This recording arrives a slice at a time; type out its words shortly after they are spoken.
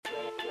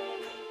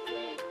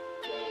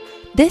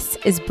This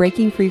is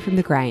Breaking Free from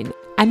the Grind.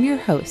 I'm your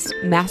host,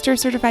 Master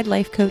Certified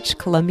Life Coach,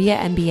 Columbia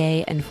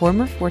MBA, and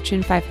former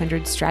Fortune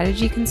 500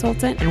 strategy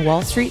consultant and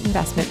Wall Street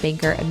investment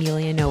banker,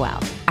 Amelia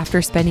Noel.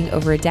 After spending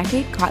over a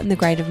decade caught in the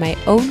grind of my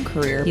own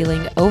career,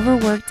 feeling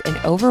overworked and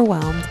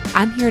overwhelmed,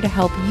 I'm here to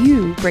help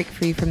you break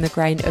free from the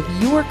grind of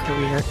your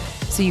career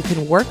so you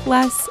can work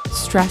less,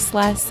 stress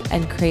less,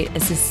 and create a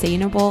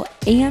sustainable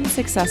and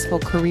successful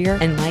career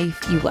and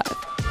life you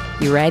love.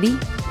 You ready?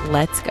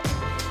 Let's go.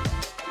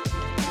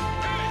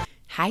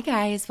 Hi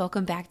guys,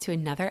 welcome back to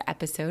another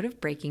episode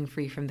of Breaking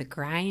Free from the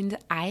Grind.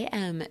 I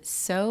am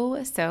so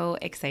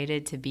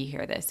excited to be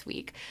here this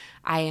week.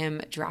 I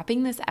am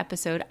dropping this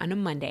episode on a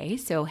Monday,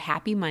 so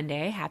happy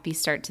Monday, happy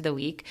start to the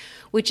week,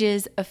 which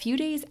is a few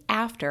days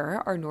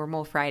after our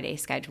normal Friday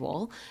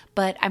schedule.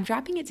 But I'm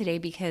dropping it today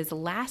because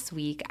last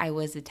week I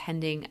was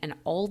attending an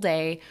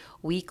all-day,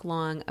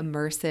 week-long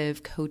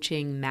immersive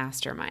coaching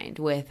mastermind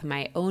with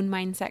my own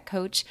mindset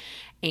coach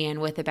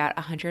and with about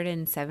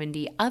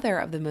 170 other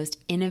of the most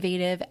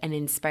innovative and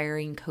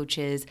inspiring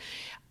coaches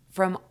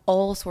from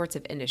all sorts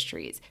of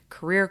industries: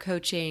 career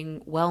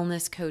coaching,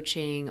 wellness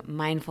coaching,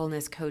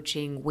 mindfulness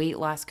coaching, weight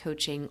loss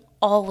coaching,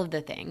 all of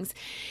the things.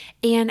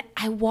 And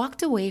I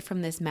walked away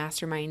from this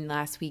mastermind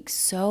last week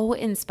so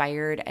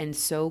inspired and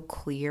so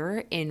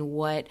clear in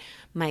what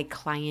my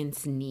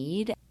clients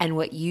need and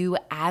what you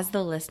as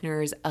the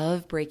listeners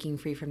of Breaking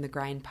Free from the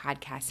Grind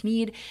podcast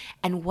need,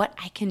 and what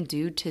I can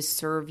do to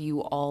serve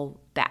you all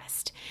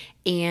best.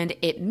 And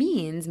it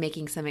means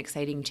making some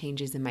exciting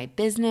changes in my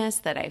business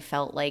that I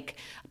felt like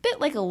a bit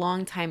like a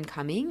long time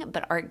coming,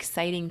 but are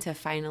exciting to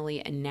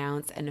finally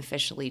announce and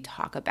officially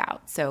talk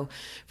about. So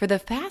for the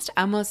past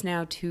almost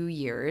now 2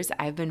 years,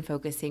 I've been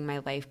focusing my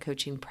life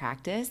coaching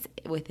practice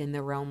within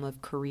the realm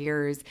of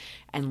careers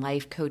and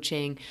life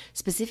coaching,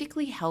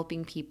 specifically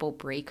helping people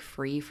break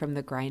free from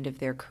the grind of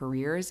their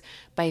careers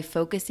by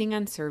focusing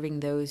on serving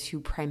those who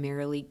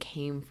primarily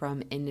came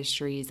from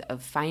industries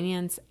of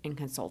finance and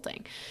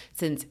consulting,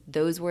 since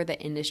those were the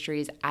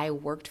industries I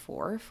worked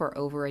for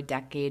over a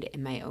decade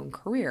in my own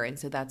career. And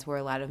so that's where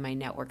a lot of my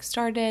network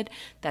started.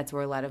 That's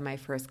where a lot of my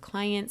first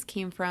clients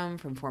came from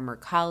former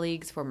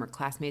colleagues, former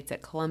classmates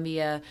at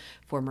Columbia,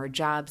 former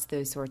jobs,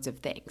 those sorts of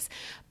things.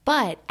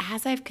 But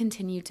as I've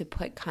continued to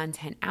put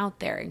content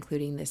out there,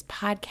 including this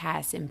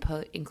podcast,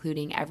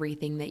 including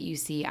everything that you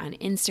see on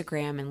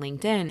Instagram and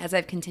LinkedIn, as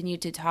I've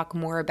continued to talk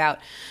more about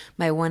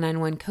my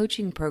one-on-one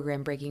coaching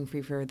program, Breaking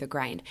Free from the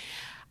Grind,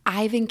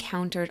 I've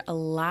encountered a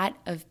lot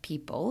of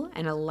people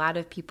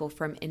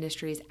from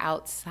industries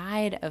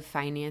outside of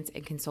finance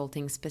and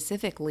consulting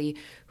specifically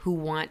who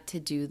want to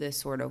do this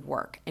sort of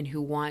work and who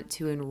want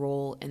to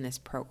enroll in this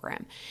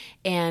program.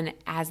 And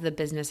as the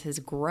business has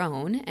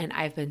grown, and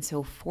I've been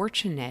so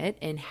fortunate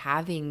in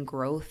having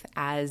growth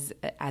as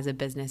a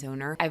business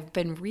owner, I've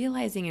been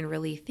realizing and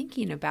really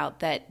thinking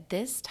about that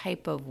this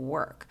type of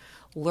work,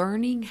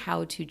 learning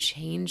how to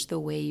change the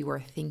way you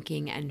are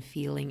thinking and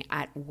feeling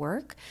at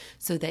work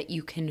so that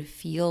you can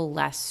feel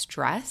less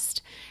stressed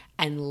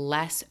and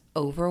less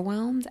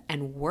overwhelmed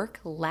and work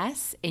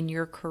less in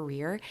your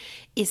career,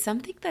 is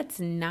something that's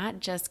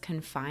not just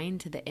confined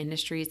to the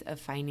industries of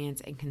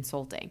finance and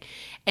consulting.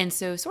 And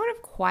so sort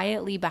of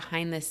quietly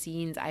behind the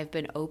scenes, I've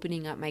been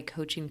opening up my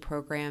coaching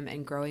program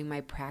and growing my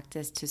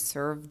practice to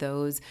serve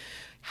those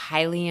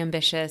highly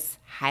ambitious,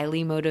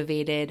 highly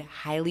motivated,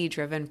 highly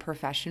driven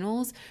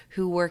professionals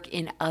who work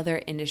in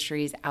other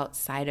industries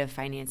outside of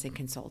finance and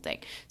consulting.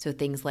 So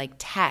things like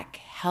tech,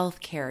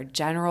 healthcare,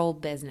 general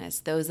business,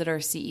 those that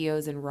are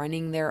CEOs and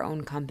running their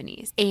own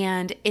companies.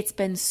 And it's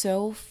been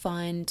so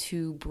fun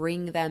to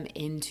bring them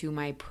into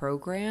my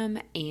program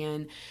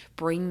and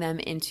bring them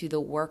into the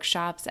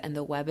workshops and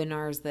the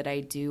webinars that I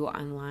do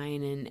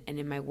online and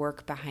in my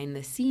work behind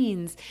the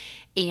scenes.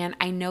 And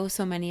I know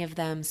so many of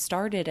them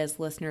started as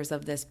listeners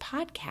of this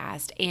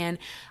podcast, and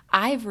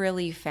I've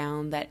really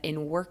found that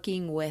in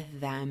working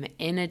with them,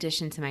 in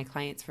addition to my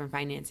clients from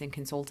finance and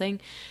consulting,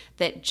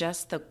 that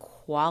just the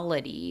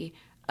quality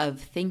of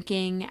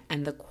thinking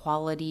and the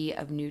quality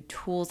of new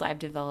tools I've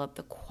developed,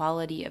 the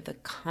quality of the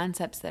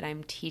concepts that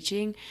I'm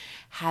teaching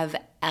have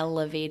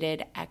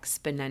elevated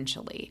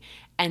exponentially.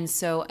 And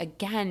so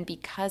again,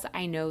 because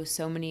I know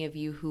so many of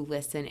you who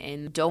listen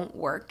in don't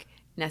work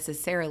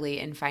necessarily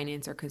in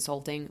finance or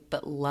consulting,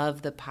 but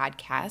love the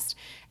podcast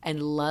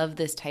and love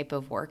this type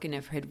of work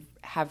and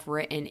have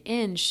written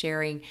in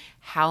sharing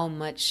how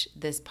much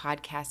this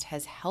podcast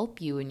has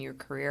helped you in your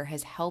career,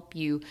 has helped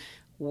you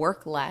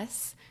work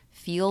less,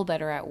 feel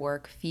better at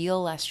work,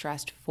 feel less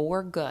stressed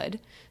for good,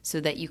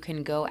 so that you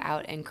can go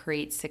out and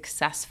create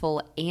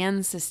successful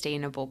and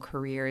sustainable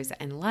careers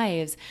and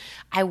lives,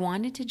 I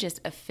wanted to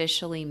just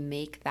officially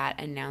make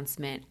that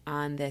announcement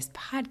on this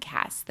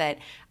podcast that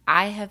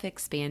I have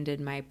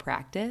expanded my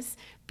practice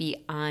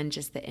beyond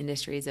just the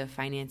industries of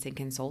finance and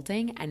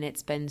consulting, and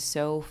it's been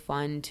so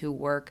fun to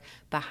work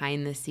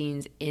behind the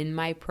scenes in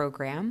my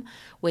program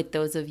with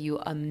those of you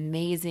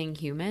amazing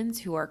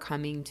humans who are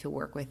coming to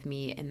work with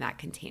me in that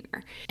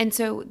container. And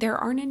so there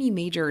aren't any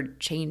major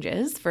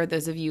changes for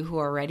those of you who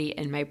are already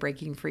in my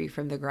Breaking Free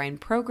from the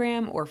Grind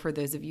program, or for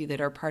those of you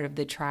that are part of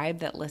the tribe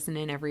that listen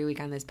in every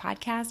week on this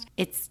podcast.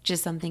 It's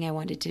just something I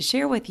wanted to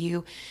share with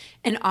you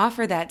and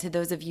offer that to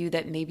those of you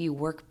that maybe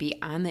work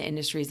beyond the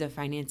industries of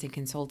finance and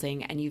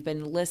consulting, and you've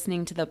been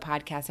listening to the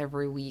podcast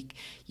every week.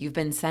 You've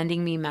been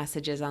sending me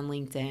messages on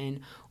LinkedIn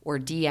or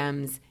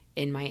DMs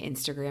in my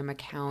Instagram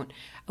account.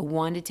 I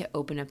wanted to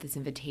open up this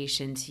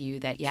invitation to you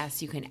that yes,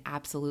 you can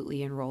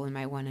absolutely enroll in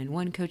my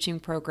one-on-one coaching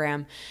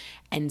program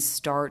and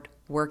start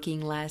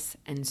working less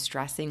and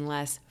stressing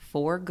less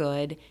for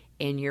good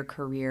in your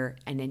career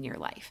and in your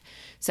life.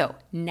 So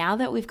now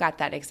that we've got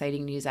that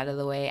exciting news out of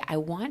the way, I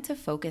want to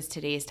focus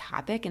today's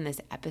topic in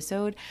this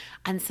episode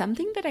on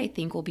something that I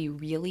think will be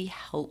really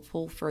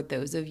helpful for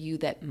those of you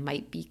that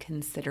might be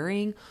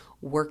considering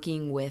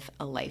working with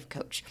a life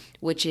coach,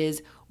 which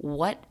is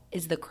what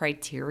is the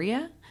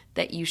criteria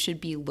that you should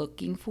be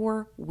looking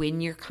for when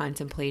you're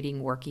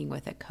contemplating working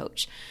with a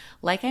coach.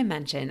 Like I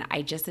mentioned,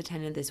 I just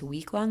attended this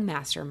week-long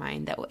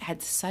mastermind that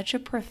had such a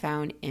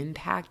profound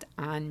impact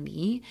on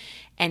me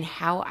and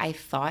how I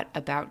thought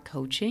about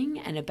coaching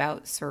and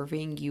about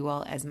serving you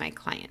all as my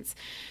clients.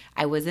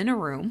 I was in a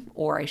room,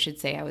 or I should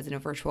say I was in a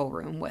virtual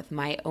room with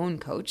my own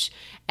coach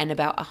and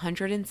about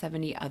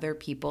 170 other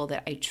people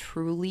that I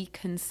truly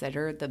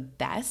consider the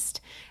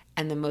best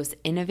and the most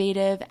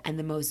innovative and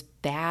the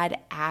most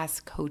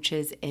badass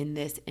coaches in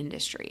this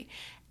industry.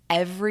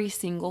 Every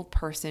single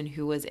person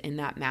who was in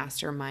that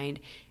mastermind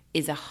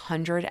is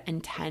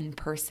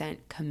 110%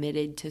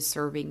 committed to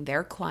serving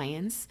their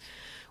clients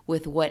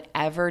with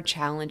whatever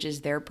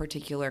challenges their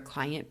particular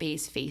client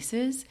base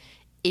faces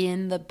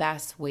in the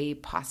best way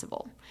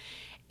possible.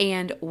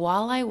 And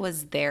while I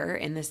was there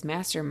in this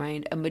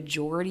mastermind, a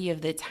majority of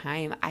the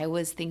time I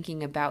was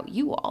thinking about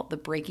you all, the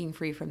Breaking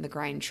Free from the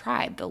Grind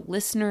tribe, the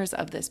listeners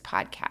of this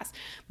podcast,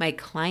 my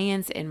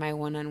clients in my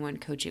one-on-one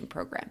coaching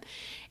program.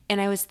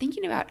 And I was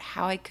thinking about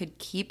how I could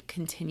keep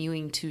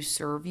continuing to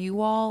serve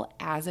you all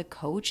as a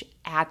coach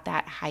at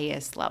that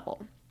highest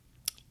level.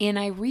 And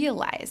I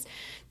realized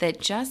that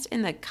just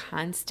in the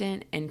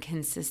constant and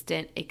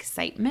consistent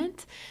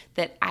excitement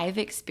that I've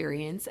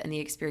experienced and the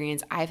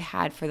experience I've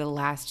had for the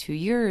last 2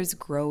 years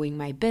growing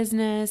my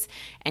business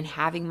and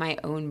having my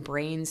own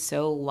brain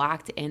so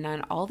locked in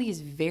on all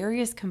these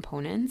various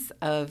components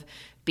of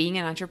being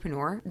an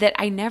entrepreneur, that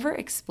I never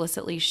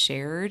explicitly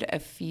shared a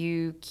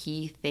few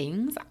key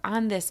things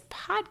on this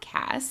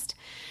podcast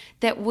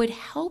that would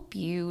help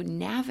you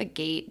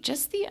navigate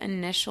just the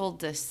initial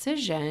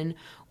decision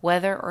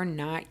whether or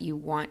not you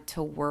want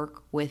to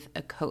work with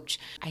a coach.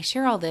 I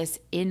share all this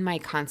in my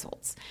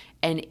consults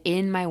and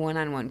in my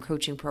one-on-one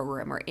coaching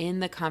program, or in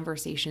the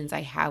conversations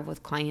I have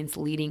with clients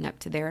leading up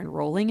to their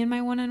enrolling in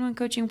my one-on-one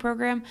coaching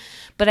program,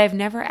 but I've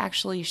never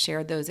actually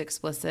shared those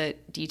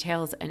explicit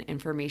details and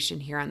information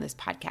here on this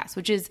podcast,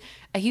 which is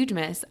a huge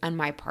miss on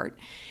my part.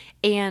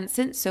 And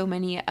since so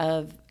many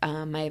of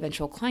my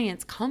eventual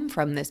clients come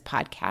from this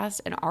podcast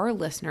and are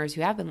listeners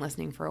who have been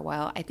listening for a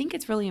while, I think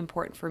it's really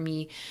important for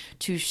me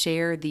to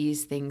share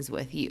these things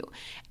with you.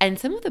 And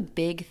some of the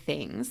big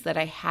things that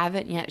I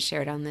haven't yet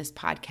shared on this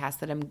podcast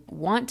that I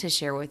want to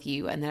share with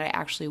you, and that I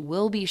actually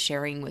will be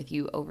sharing with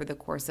you over the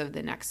course of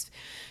the next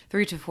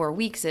 3 to 4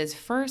 weeks, is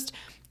first,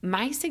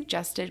 my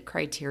suggested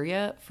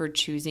criteria for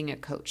choosing a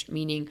coach,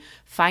 meaning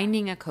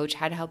finding a coach,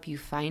 how to help you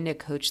find a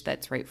coach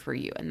that's right for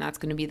you. And that's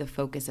going to be the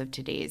focus of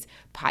today's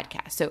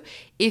podcast. So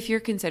if you're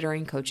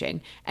considering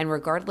coaching, and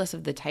regardless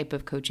of the type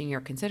of coaching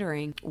you're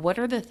considering, what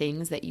are the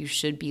things that you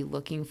should be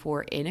looking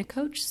for in a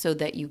coach so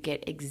that you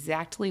get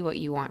exactly what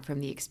you want from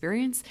the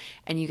experience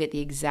and you get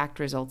the exact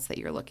results that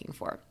you're looking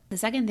for? The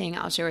second thing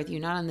I'll share with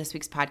you, not on this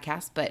week's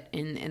podcast, but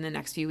in the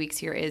next few weeks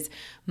here, is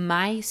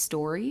my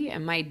story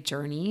and my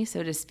journey,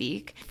 so to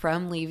speak,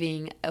 from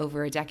leaving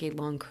over a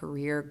decade-long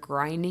career,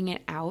 grinding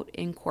it out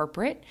in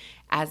corporate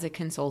as a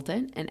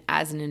consultant and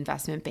as an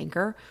investment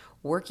banker,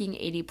 working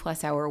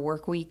 80-plus hour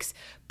work weeks,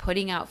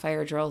 putting out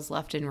fire drills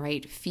left and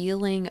right,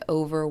 feeling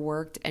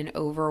overworked and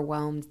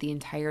overwhelmed the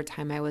entire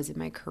time I was in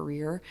my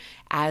career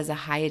as a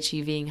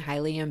high-achieving,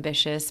 highly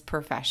ambitious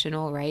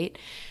professional, right?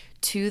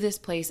 To this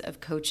place of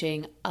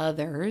coaching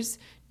others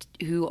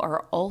who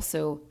are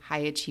also high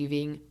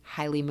achieving,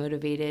 highly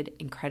motivated,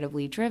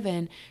 incredibly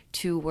driven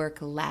to work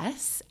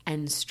less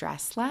and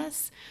stress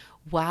less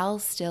while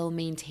still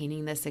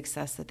maintaining the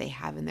success that they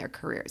have in their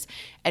careers,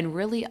 and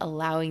really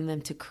allowing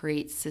them to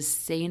create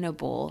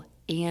sustainable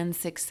and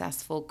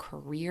successful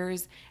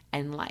careers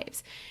and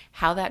lives.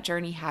 How that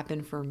journey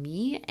happened for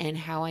me, and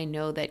how I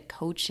know that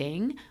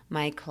coaching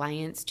my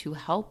clients to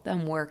help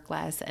them work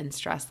less and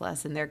stress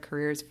less in their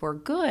careers for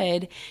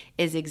good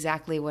is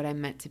exactly what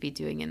I'm meant to be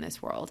doing in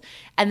this world.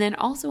 And then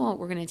also,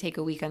 we're going to take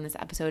a week on this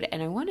episode,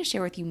 and I want to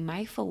share with you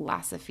my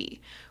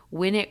philosophy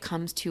when it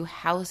comes to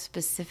how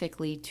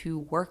specifically to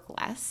work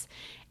less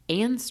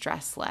and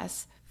stress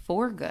less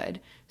for good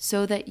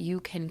so that you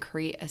can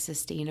create a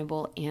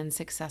sustainable and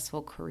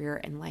successful career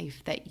in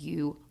life that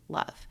you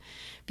love.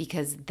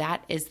 Because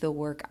that is the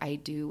work I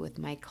do with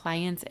my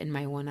clients in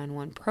my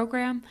one-on-one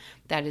program.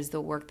 That is the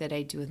work that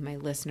I do with my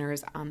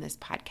listeners on this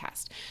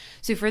podcast.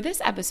 So for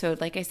this episode,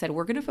 like I said,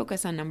 we're going to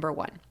focus on number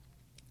one,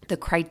 the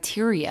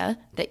criteria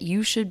that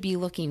you should be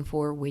looking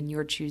for when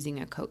you're choosing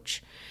a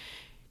coach.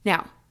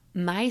 Now,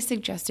 my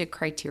suggested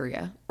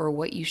criteria, or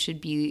what you should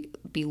be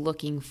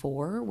looking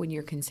for when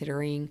you're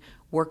considering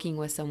working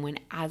with someone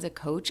as a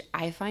coach,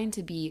 I find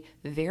to be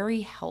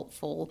very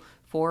helpful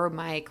for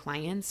my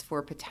clients,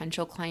 for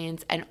potential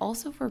clients, and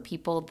also for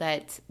people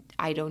that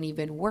I don't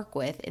even work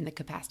with in the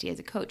capacity as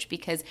a coach.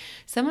 Because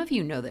some of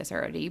you know this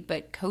already,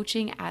 but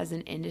coaching as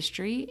an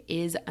industry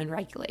is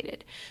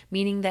unregulated,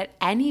 meaning that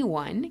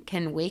anyone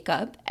can wake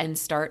up and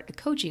start a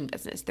coaching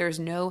business. There's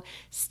no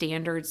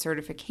standard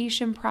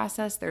certification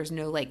process. There's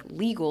no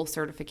legal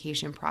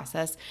certification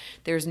process.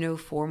 There's no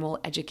formal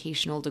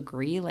educational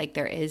degree like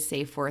there is,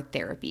 say, for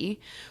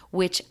therapy,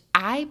 which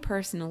I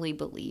personally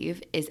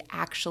believe is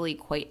actually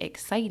quite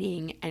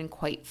exciting and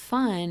quite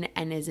fun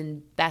and is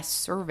in best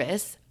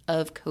service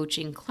of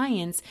coaching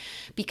clients,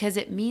 because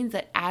it means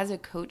that as a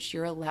coach,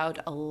 you're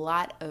allowed a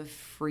lot of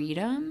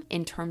freedom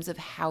in terms of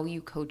how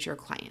you coach your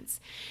clients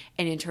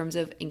and in terms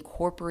of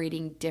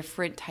incorporating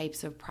different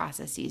types of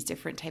processes,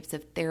 different types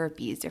of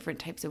therapies, different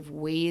types of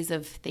ways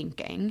of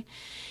thinking,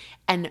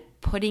 and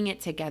putting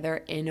it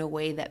together in a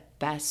way that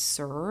best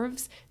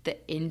serves the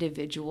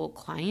individual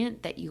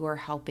client that you are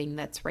helping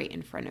that's right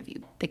in front of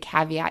you. The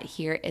caveat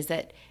here is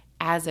that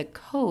as a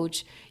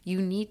coach,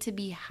 you need to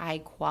be high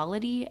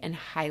quality and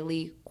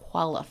highly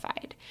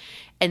qualified.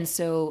 And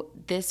so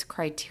this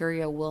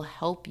criteria will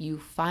help you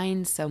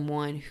find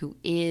someone who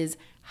is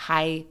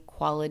high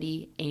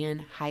quality and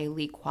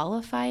highly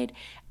qualified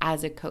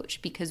as a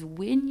coach. Because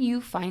when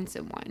you find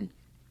someone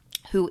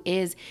who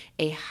is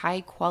a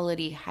high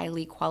quality,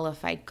 highly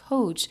qualified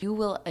coach, you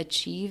will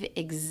achieve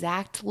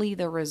exactly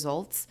the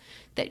results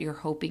that you're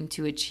hoping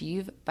to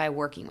achieve by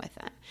working with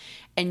them.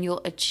 And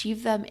you'll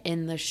achieve them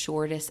in the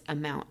shortest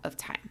amount of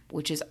time,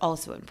 which is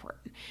also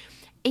important.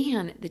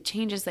 And the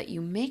changes that you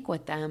make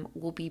with them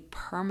will be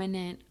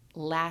permanent,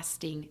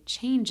 lasting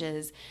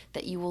changes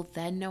that you will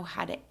then know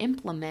how to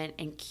implement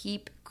and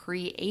keep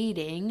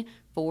creating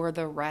for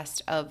the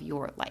rest of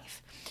your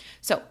life.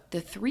 So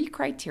the three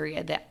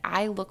criteria that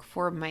I look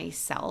for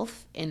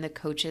myself in the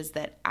coaches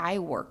that I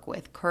work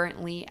with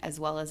currently as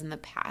well as in the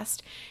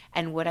past,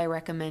 and what I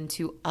recommend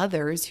to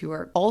others who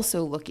are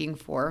also looking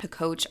for a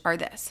coach are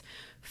this.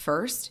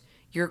 First,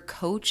 your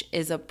coach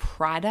is a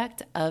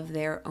product of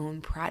their own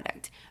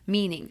product,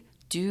 meaning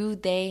do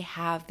they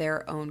have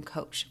their own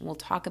coach? We'll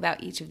talk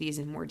about each of these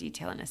in more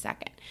detail in a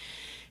second.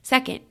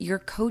 Second, your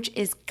coach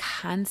is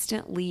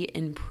constantly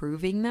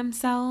improving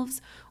themselves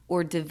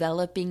or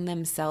developing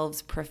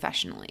themselves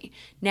professionally.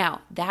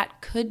 Now,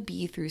 that could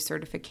be through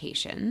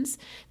certifications,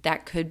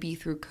 that could be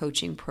through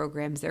coaching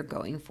programs they're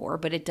going for,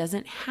 but it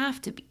doesn't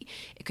have to be.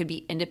 It could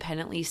be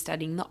independently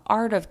studying the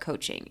art of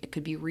coaching. It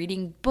could be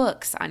reading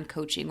books on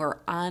coaching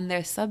or on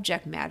their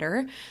subject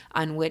matter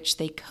on which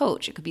they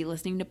coach. It could be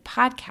listening to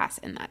podcasts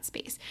in that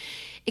space.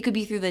 It could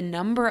be through the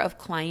number of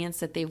clients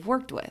that they've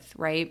worked with,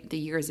 right? The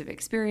years of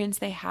experience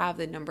they have,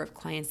 the number of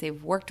clients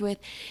they've worked with.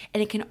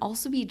 And it can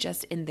also be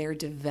just in their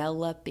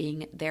developing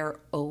their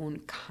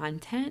own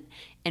content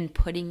and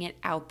putting it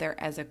out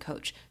there as a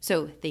coach.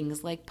 So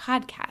things like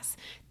podcasts,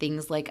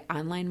 things like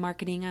online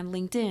marketing on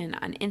LinkedIn,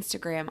 on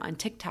Instagram, on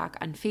TikTok,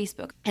 on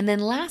Facebook. And then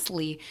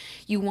lastly,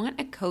 you want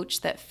a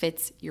coach that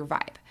fits your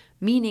vibe,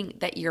 meaning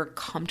that you're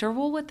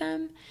comfortable with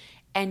them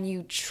and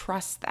you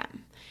trust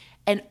them.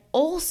 And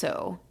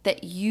also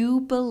that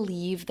you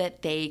believe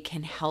that they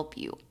can help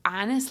you.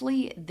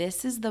 Honestly,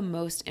 this is the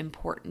most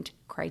important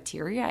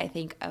criteria, I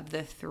think, of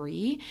the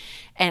three.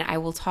 And I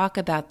will talk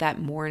about that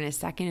more in a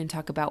second and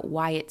talk about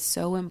why it's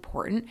so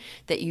important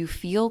that you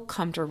feel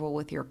comfortable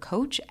with your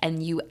coach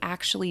and you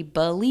actually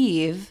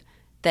believe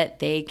that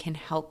they can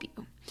help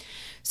you.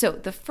 So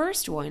the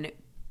first one,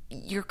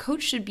 your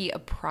coach should be a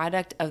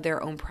product of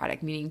their own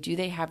product, meaning do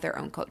they have their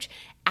own coach?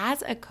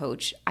 As a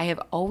coach, I have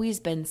always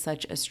been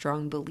such a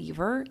strong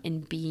believer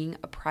in being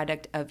a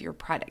product of your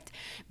product,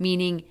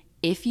 meaning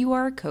if you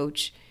are a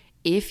coach,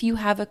 if you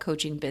have a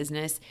coaching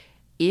business,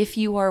 if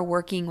you are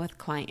working with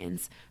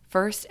clients,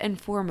 first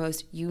and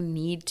foremost, you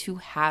need to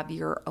have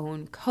your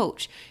own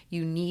coach.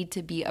 You need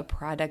to be a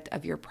product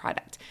of your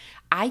product.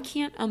 I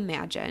can't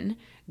imagine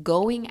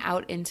going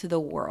out into the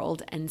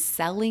world and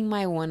selling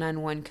my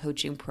one-on-one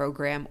coaching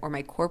program or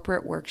my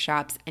corporate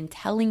workshops and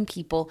telling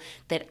people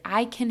that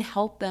I can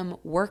help them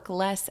work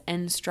less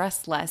and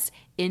stress less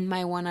in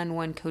my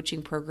one-on-one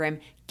coaching program,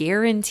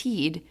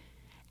 guaranteed,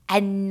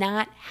 and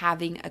not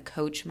having a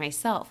coach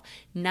myself,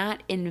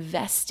 not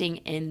investing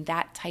in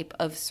that type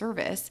of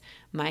service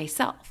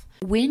myself.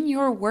 When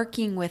you're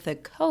working with a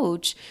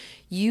coach,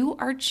 you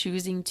are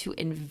choosing to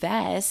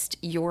invest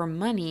your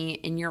money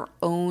in your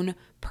own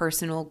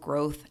personal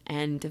growth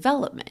and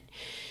development.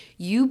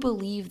 You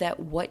believe that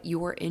what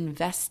you're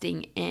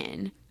investing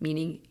in,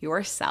 meaning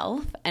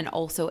yourself and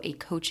also a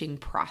coaching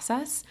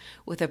process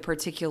with a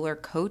particular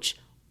coach,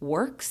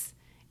 works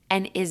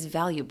and is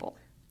valuable.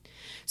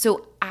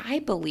 So I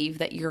believe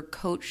that your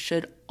coach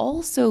should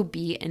also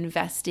be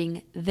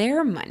investing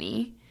their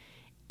money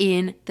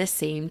in the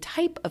same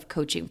type of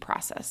coaching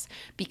process,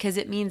 because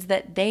it means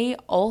that they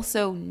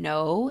also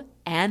know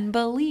and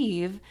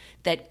believe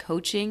that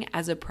coaching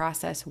as a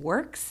process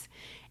works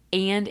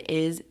and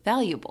is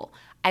valuable.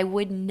 I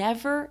would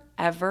never,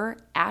 ever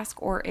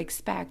ask or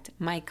expect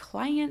my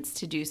clients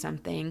to do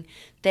something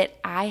that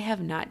I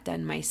have not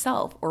done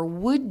myself or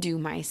would do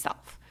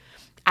myself.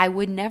 I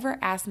would never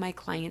ask my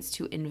clients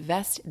to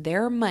invest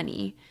their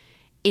money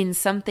in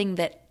something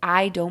that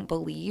I don't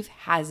believe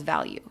has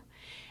value,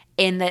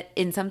 and that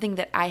in something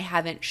that I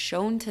haven't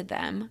shown to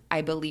them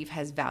I believe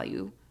has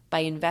value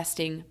by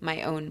investing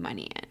my own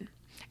money in.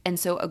 And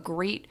so a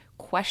great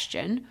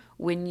question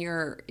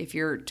if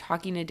you're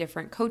talking to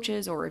different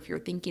coaches, or if you're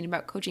thinking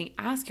about coaching,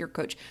 ask your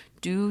coach,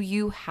 do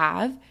you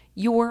have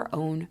your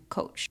own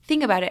coach?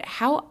 Think about it.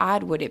 How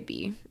odd would it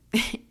be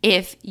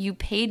if you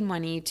paid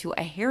money to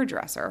a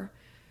hairdresser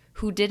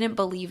who didn't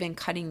believe in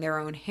cutting their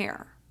own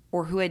hair,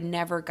 or who had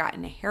never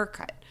gotten a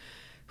haircut,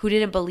 who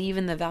didn't believe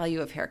in the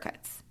value of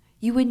haircuts?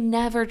 You would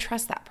never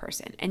trust that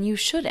person, and you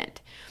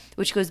shouldn't,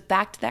 which goes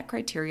back to that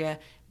criteria.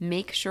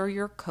 Make sure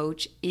your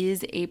coach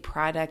is a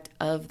product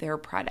of their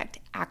product.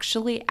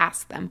 Actually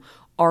ask them,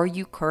 are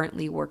you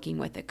currently working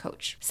with a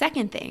coach?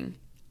 Second thing,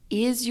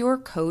 is your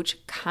coach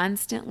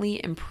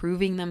constantly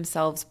improving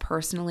themselves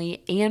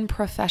personally and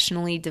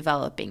professionally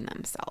developing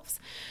themselves?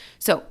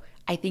 So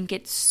I think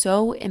it's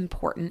so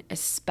important,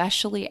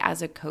 especially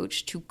as a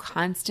coach, to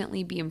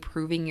constantly be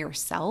improving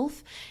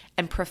yourself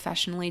and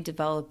professionally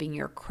developing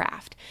your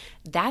craft.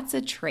 That's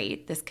a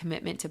trait, this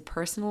commitment to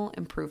personal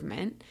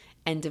improvement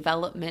and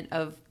development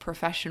of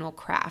professional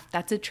craft.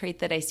 That's a trait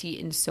that I see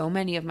in so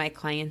many of my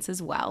clients as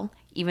well.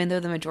 Even though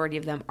the majority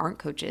of them aren't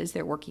coaches,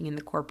 they're working in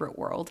the corporate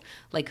world,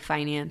 like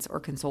finance or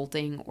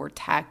consulting or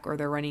tech, or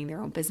they're running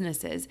their own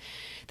businesses.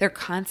 They're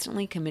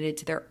constantly committed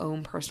to their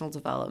own personal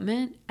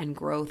development and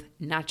growth,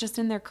 not just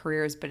in their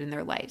careers, but in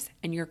their lives.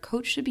 And your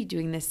coach should be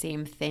doing the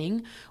same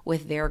thing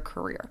with their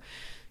career.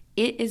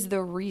 It is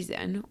the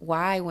reason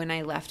why when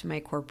I left my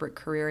corporate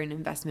career in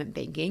investment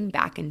banking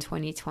back in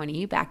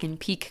 2020, back in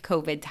peak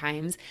COVID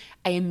times,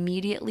 I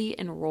immediately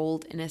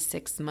enrolled in a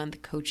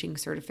 6-month coaching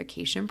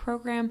certification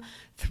program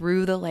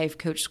through the Life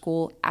Coach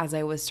School as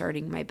I was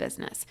starting my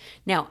business.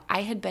 Now,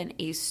 I had been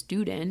a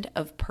student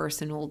of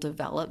personal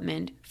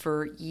development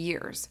for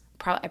years.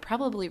 I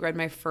probably read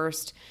my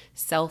first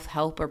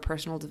self-help or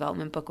personal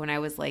development book when I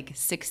was like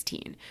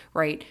 16,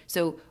 right?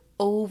 So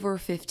over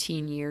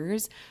 15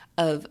 years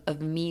of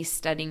me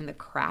studying the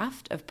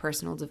craft of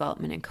personal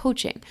development and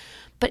coaching.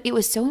 But it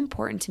was so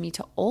important to me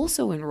to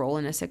also enroll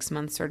in a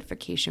 6-month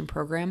certification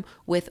program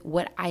with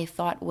what I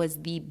thought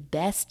was the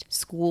best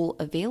school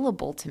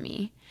available to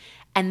me.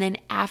 And then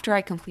after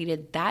I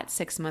completed that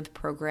 6-month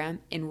program,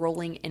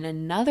 enrolling in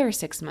another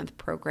 6-month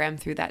program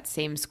through that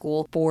same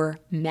school for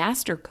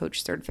Master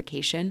Coach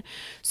certification,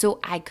 so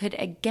I could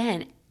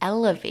again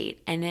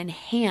elevate and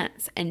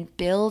enhance and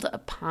build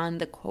upon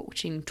the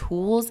coaching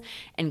tools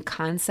and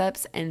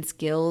concepts and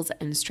skills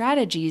and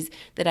strategies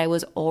that I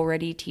was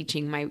already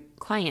teaching my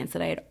clients,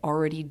 that I had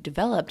already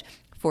developed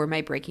for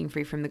my Breaking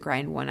Free from the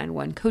Grind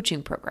one-on-one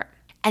coaching program.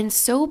 And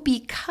so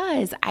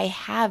because I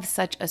have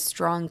such a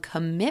strong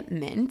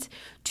commitment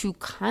to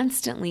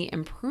constantly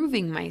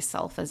improving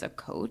myself as a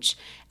coach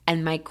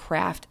and my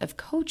craft of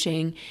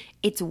coaching,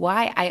 it's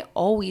why I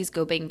always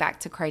go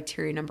back to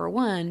criteria number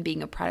 1,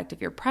 being a product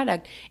of your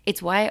product.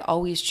 It's why I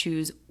always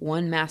choose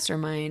one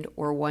mastermind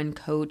or one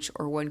coach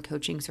or one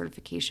coaching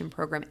certification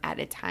program at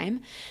a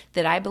time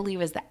that I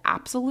believe is the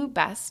absolute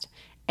best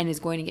and is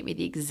going to get me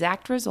the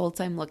exact results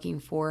I'm looking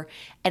for.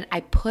 And I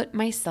put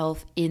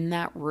myself in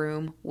that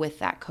room with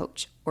that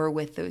coach or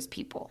with those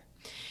people.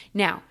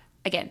 Now,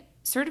 again,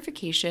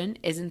 certification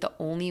isn't the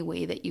only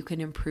way that you can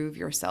improve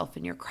yourself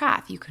in your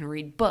craft. You can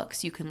read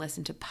books, you can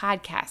listen to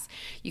podcasts,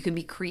 you can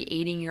be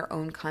creating your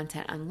own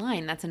content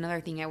online. That's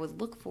another thing I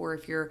would look for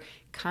if you're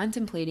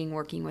contemplating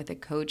working with a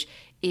coach.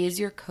 Is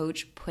your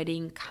coach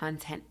putting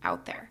content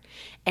out there?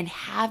 And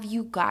have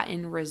you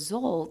gotten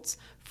results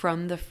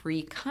from the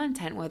free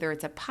content, whether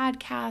it's a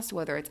podcast,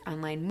 whether it's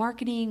online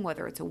marketing,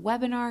 whether it's a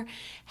webinar?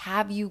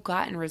 Have you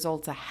gotten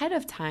results ahead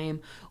of time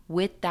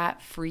with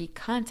that free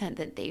content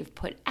that they've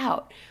put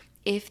out?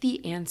 If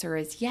the answer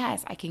is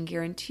yes, I can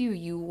guarantee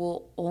you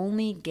will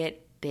only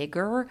get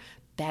bigger,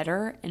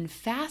 better, and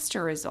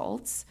faster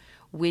results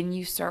when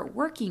you start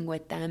working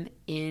with them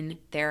in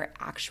their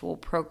actual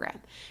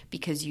program,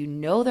 because you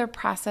know their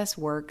process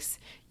works,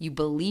 you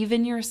believe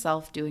in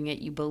yourself doing it,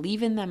 you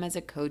believe in them as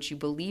a coach, you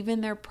believe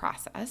in their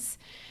process.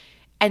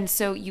 And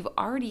so you've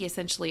already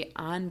essentially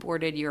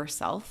onboarded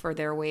yourself for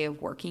their way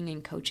of working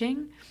and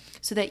coaching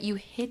so that you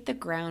hit the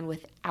ground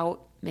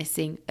without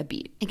missing a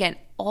beat. Again,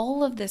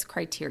 all of this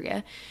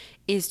criteria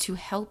is to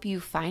help you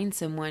find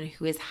someone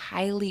who is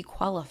highly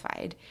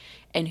qualified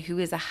and who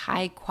is a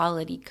high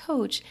quality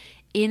coach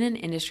in an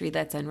industry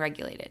that's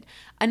unregulated.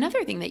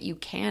 Another thing that you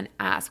can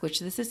ask,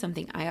 which this is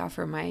something I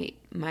offer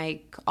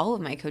all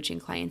of my coaching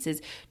clients,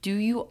 is do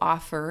you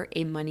offer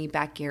a money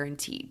back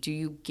guarantee? Do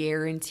you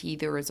guarantee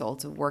the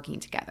results of working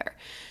together?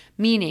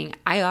 Meaning,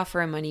 I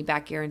offer a money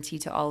back guarantee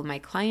to all of my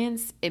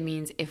clients. It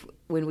means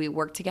when we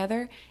work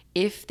together,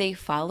 if they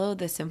follow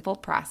the simple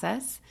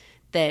process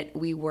that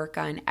we work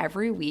on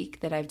every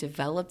week that I've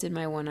developed in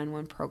my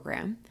one-on-one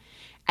program,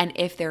 and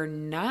if they're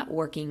not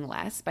working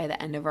less by the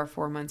end of our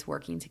 4 months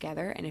working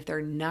together, and if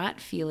they're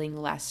not feeling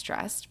less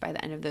stressed by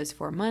the end of those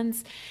 4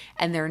 months,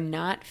 and they're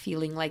not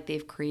feeling like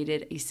they've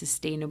created a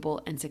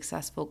sustainable and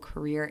successful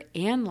career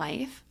and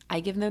life, I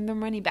give them their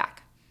money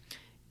back.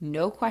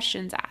 No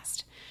questions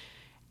asked.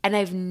 And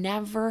I've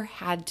never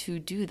had to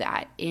do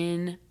that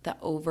in the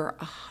over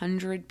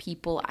 100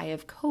 people I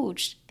have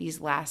coached these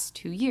last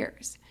 2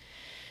 years.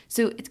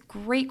 So it's a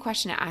great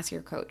question to ask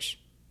your coach.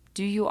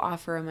 Do you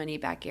offer a money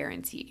back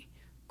guarantee?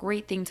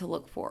 Great thing to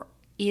look for.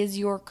 Is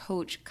your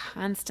coach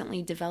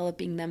constantly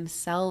developing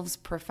themselves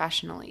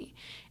professionally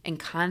and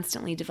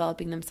constantly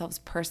developing themselves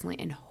personally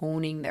and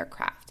honing their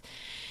craft?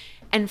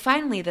 And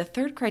finally, the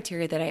third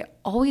criteria that I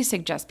always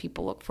suggest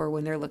people look for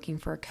when they're looking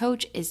for a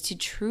coach is to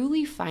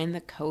truly find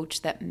the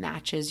coach that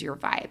matches your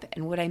vibe.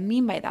 And what I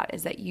mean by that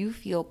is that you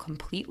feel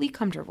completely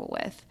comfortable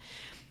with,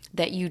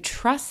 that you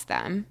trust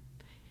them,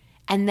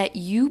 and that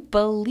you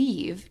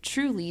believe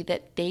truly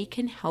that they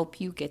can help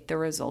you get the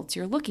results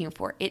you're looking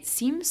for. It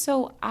seems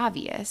so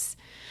obvious,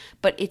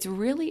 but it's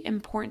really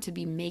important to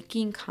be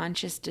making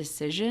conscious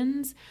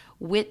decisions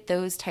with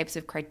those types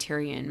of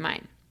criteria in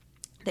mind.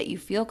 That you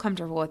feel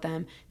comfortable with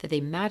them, that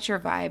they match your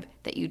vibe,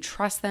 that you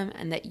trust them,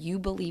 and that you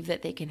believe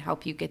that they can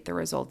help you get the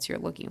results you're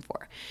looking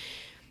for.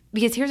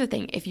 Because here's the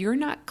thing, if you're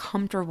not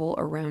comfortable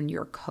around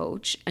your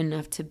coach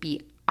enough to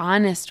be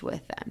honest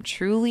with them,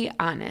 truly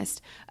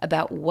honest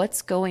about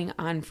what's going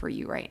on for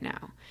you right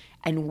now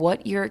and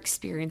what you're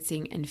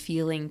experiencing and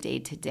feeling day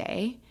to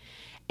day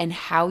and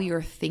how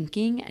you're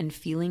thinking and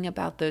feeling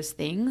about those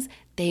things,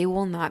 they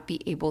will not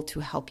be able to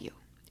help you.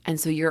 And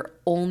so you're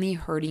only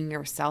hurting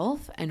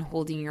yourself and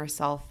holding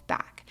yourself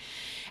back.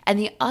 And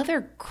the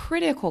other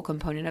critical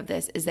component of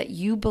this is that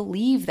you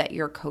believe that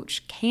your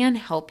coach can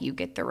help you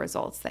get the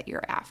results that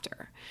you're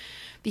after.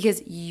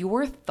 Because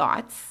your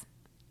thoughts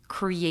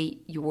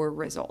create your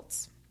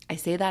results. I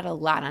say that a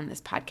lot on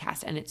this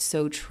podcast, and it's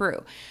so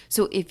true.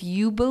 So if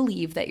you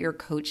believe that your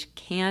coach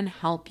can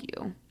help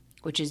you,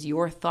 which is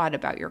your thought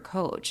about your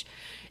coach,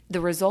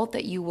 the result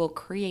that you will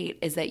create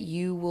is that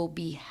you will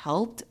be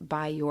helped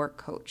by your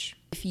coach.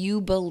 If you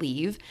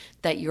believe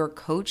that your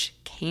coach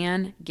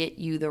can get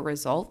you the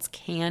results,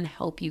 can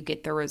help you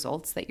get the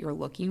results that you're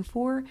looking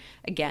for,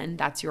 again,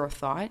 that's your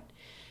thought,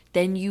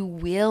 then you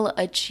will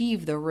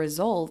achieve the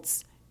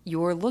results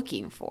you're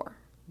looking for.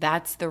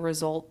 That's the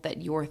result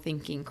that your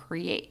thinking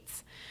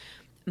creates.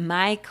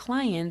 My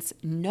clients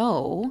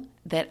know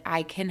that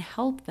I can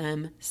help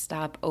them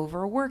stop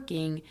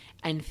overworking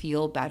and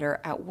feel better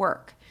at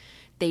work.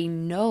 They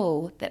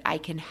know that I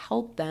can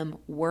help them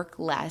work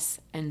less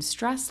and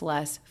stress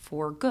less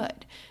for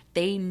good.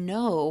 They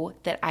know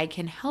that I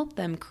can help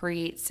them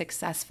create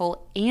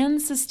successful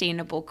and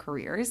sustainable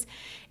careers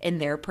in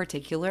their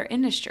particular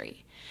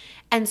industry.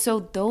 And so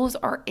those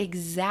are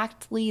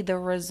exactly the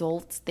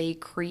results they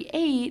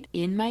create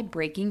in my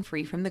Breaking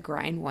Free from the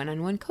Grind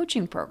one-on-one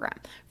coaching program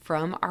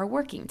from our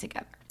working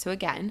together. So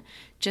again,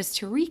 just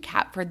to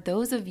recap, for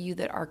those of you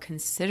that are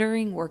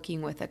considering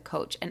working with a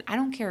coach, and I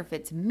don't care if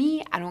it's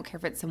me, I don't care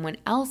if it's someone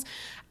else,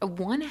 I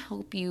want to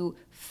help you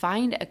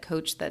find a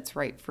coach that's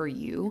right for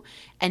you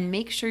and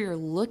make sure you're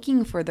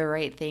looking for the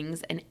right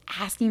things and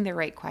asking the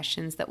right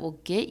questions that will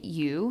get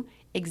you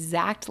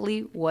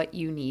exactly what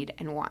you need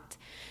and want.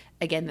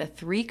 Again, the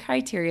 3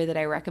 criteria that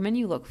I recommend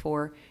you look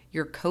for: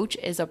 your coach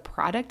is a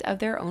product of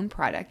their own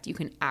product. You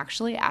can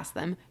actually ask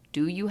them,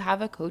 do you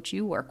have a coach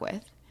you work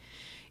with?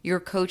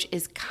 Your coach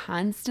is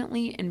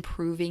constantly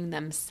improving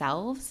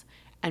themselves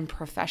and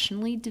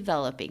professionally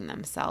developing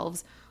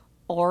themselves.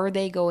 Are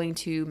they going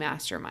to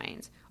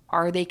masterminds?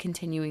 Are they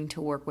continuing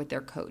to work with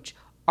their coach?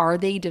 Are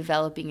they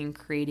developing and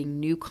creating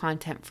new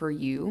content for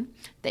you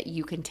that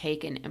you can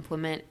take and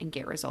implement and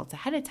get results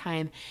ahead of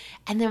time?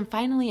 And then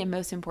finally, and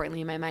most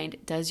importantly in my mind,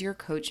 does your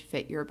coach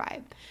fit your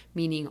vibe?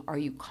 Meaning, are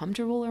you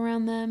comfortable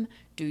around them?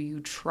 Do you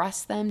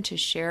trust them to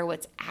share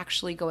what's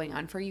actually going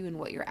on for you and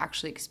what you're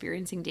actually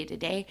experiencing day to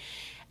day?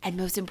 And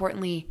most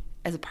importantly,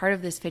 as a part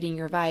of this fitting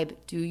your vibe,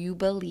 do you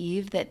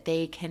believe that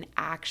they can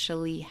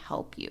actually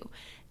help you?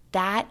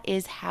 That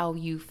is how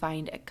you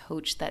find a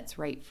coach that's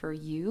right for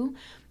you.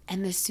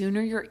 And the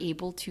sooner you're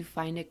able to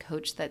find a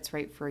coach that's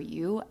right for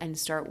you and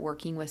start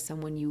working with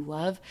someone you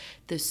love,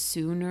 the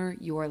sooner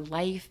your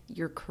life,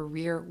 your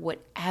career,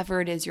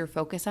 whatever it is you're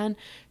focused on,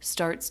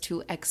 starts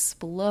to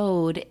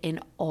explode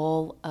in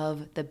all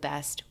of the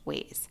best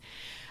ways.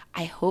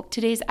 I hope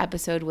today's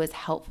episode was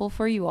helpful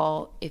for you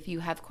all. If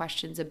you have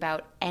questions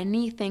about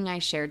anything I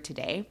shared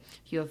today,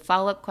 if you have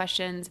follow-up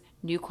questions,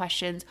 new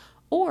questions,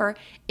 or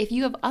if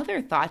you have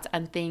other thoughts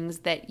on things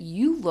that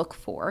you look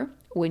for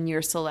when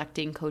you're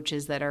selecting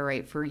coaches that are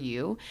right for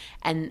you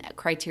and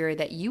criteria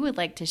that you would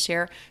like to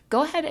share,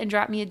 go ahead and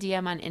drop me a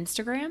DM on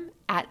Instagram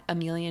at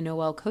Amelia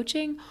Noel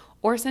Coaching,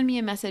 or send me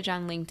a message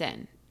on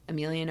LinkedIn,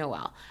 Amelia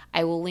Noel.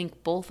 I will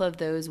link both of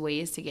those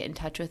ways to get in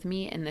touch with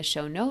me in the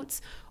show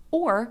notes.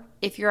 Or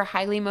if you're a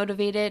highly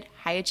motivated,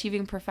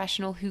 high-achieving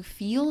professional who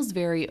feels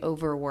very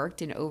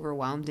overworked and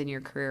overwhelmed in your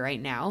career right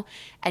now,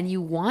 and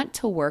you want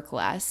to work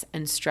less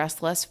and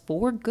stress less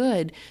for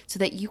good so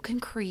that you can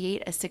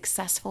create a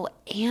successful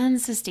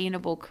and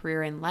sustainable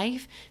career in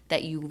life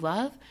that you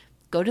love,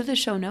 go to the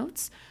show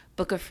notes,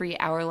 book a free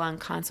hour-long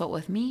consult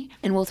with me,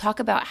 and we'll talk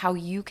about how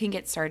you can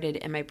get started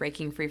in my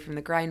Breaking Free from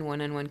the Grind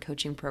one-on-one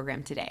coaching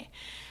program today.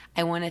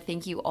 I want to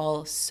thank you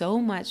all so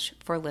much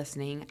for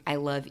listening. I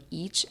love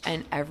each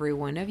and every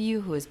one of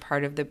you who is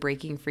part of the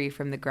Breaking Free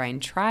from the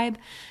Grind tribe.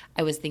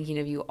 I was thinking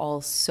of you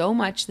all so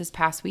much this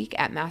past week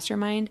at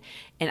Mastermind,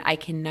 and I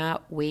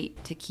cannot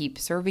wait to keep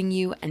serving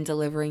you and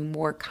delivering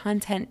more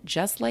content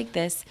just like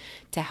this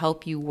to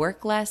help you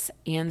work less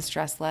and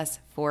stress less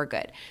for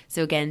good.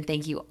 So again,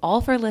 thank you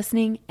all for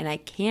listening, and I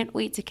can't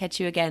wait to catch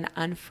you again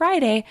on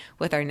Friday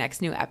with our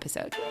next new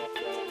episode.